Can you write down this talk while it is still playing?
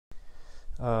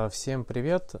Всем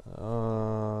привет!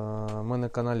 Мы на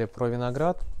канале про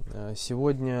виноград.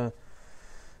 Сегодня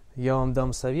я вам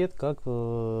дам совет, как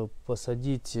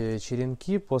посадить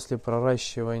черенки после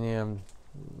проращивания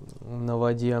на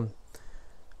воде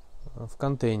в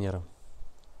контейнеры.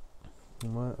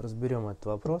 Мы разберем этот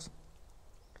вопрос.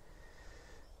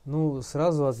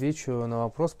 Сразу отвечу на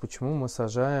вопрос, почему мы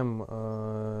сажаем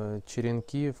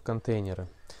черенки в контейнеры.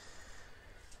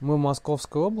 Мы в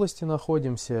Московской области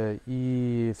находимся,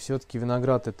 и все-таки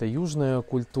виноград — это южная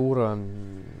культура.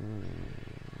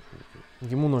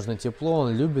 Ему нужно тепло,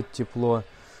 он любит тепло.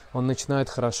 Он начинает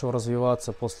хорошо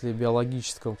развиваться после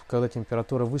биологического, когда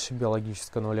температура выше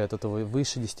биологического нуля, это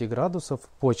выше 10 градусов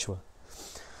почва.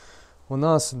 У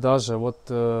нас даже в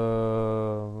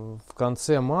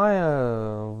конце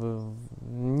мая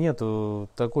нету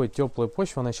такой теплой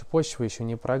почвы, почва еще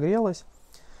не прогрелась.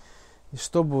 И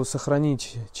чтобы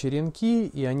сохранить черенки,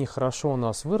 и они хорошо у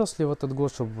нас выросли в этот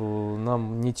год, чтобы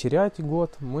нам не терять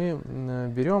год, мы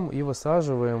берем и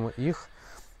высаживаем их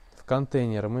в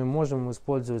контейнеры. Мы можем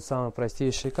использовать самые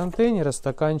простейшие контейнеры,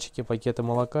 стаканчики, пакеты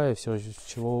молока и все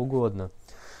чего угодно.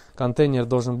 Контейнер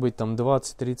должен быть там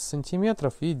 20-30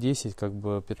 сантиметров и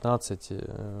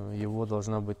 10-15 его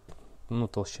должна быть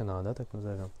толщина, да, так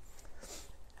назовем.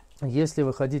 Если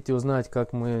вы хотите узнать,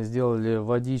 как мы сделали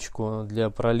водичку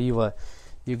для пролива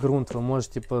и грунт, вы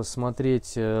можете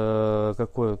посмотреть,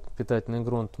 какой питательный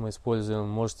грунт мы используем.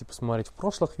 Можете посмотреть в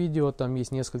прошлых видео, там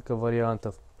есть несколько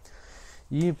вариантов.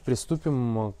 И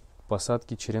приступим к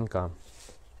посадке черенка.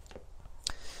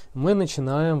 Мы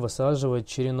начинаем высаживать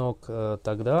черенок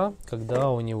тогда,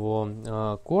 когда у него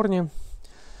корни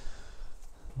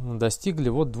достигли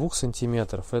 2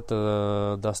 сантиметров.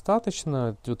 Это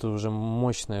достаточно. Тут уже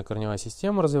мощная корневая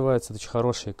система развивается, очень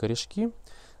хорошие корешки.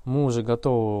 Мы уже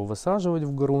готовы высаживать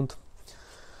в грунт,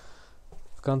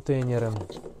 в контейнеры.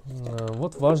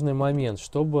 Вот важный момент,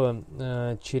 чтобы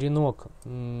черенок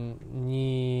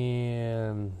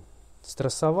не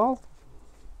стрессовал,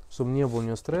 чтобы не было у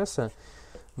него стресса,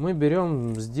 мы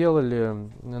сделали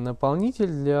наполнитель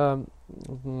для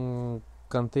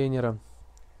контейнера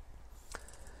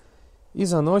и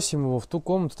заносим его в ту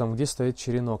комнату, там, где стоит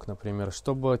черенок, например,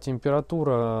 чтобы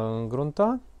температура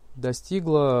грунта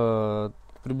достигла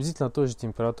приблизительно той же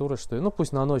температуры, что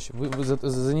пусть на ночь, вы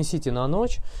занесите на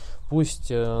ночь, пусть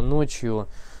ночью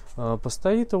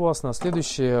постоит у вас, на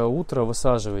следующее утро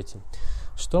высаживайте.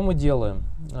 Что мы делаем?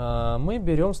 Мы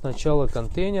берем сначала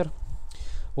контейнер,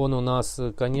 он у нас,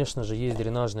 конечно же, есть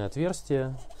дренажное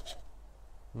отверстие,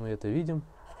 мы это видим.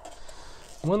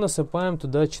 Мы насыпаем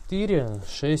туда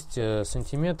 4-6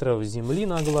 сантиметров земли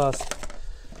на глаз.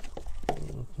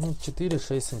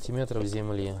 4-6 сантиметров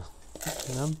земли.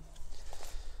 Да?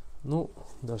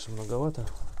 Даже многовато.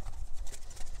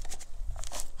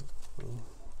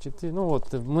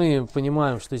 Мы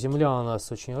понимаем, что земля у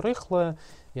нас очень рыхлая,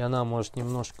 и она может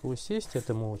немножко усесть.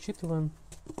 Это мы учитываем.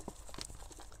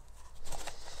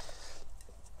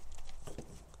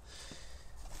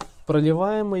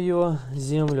 Проливаем ее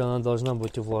землю, она должна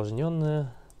быть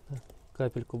увлажненная,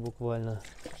 капельку буквально.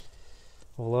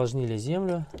 Увлажнили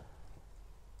землю.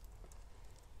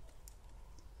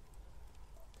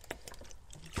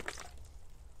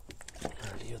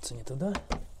 Льется не туда,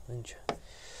 ничего.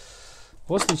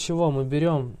 После чего мы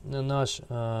берем наш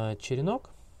черенок,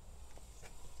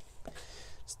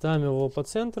 ставим его по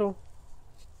центру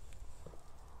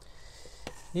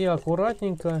и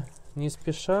аккуратненько, не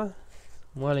спеша,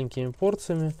 маленькими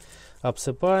порциями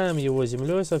обсыпаем его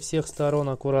землей со всех сторон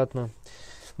аккуратно.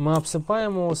 Мы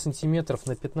обсыпаем его сантиметров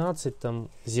на 15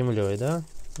 землей, да?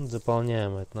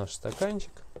 Заполняем этот наш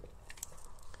стаканчик.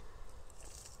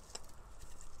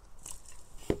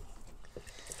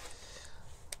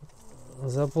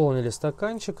 Заполнили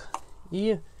стаканчик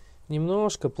и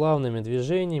немножко плавными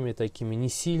движениями, такими не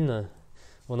сильно.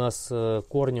 У нас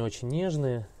корни очень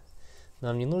нежные,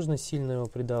 нам не нужно сильно его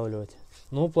придавливать.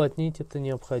 Но уплотнить это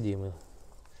необходимо.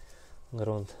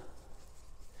 Грунт.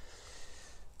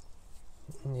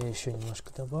 Я еще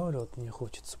немножко добавлю. Мне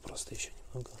хочется просто еще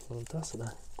немного грунта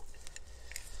сюда.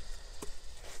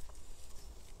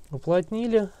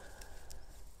 Уплотнили.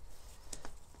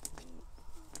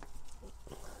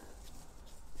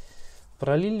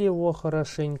 Пролили его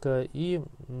хорошенько. И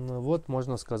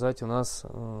можно сказать, у нас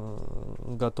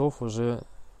готов уже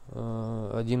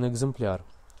один экземпляр.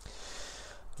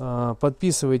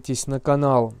 Подписывайтесь на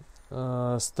канал,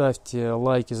 ставьте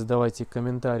лайки, задавайте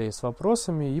комментарии с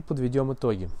вопросами и подведем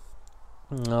итоги.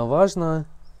 Важно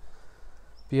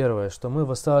первое, что мы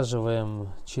высаживаем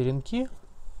черенки,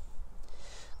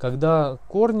 когда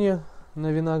корни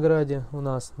на винограде у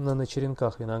нас, на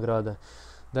черенках винограда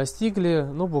достигли,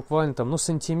 ну, буквально там, ну,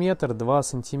 сантиметр, 2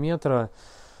 сантиметра,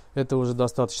 это уже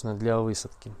достаточно для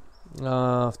высадки.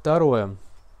 Второе.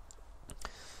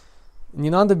 Не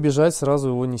надо бежать сразу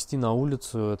его нести на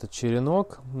улицу, этот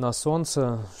черенок, на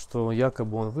солнце, что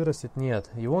якобы он вырастет. Нет,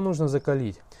 его нужно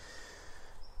закалить.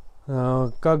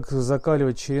 Как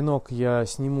закаливать черенок, я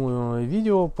сниму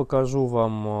видео, покажу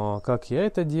вам, как я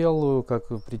это делаю, как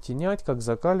притенять, как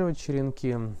закаливать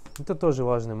черенки. Это тоже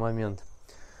важный момент.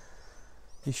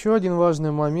 Еще один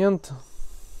важный момент.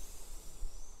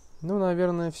 Ну,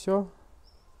 наверное, все.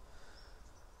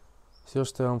 Все,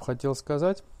 что я вам хотел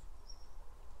сказать.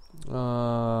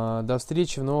 До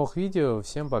встречи в новых видео.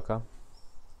 Всем пока.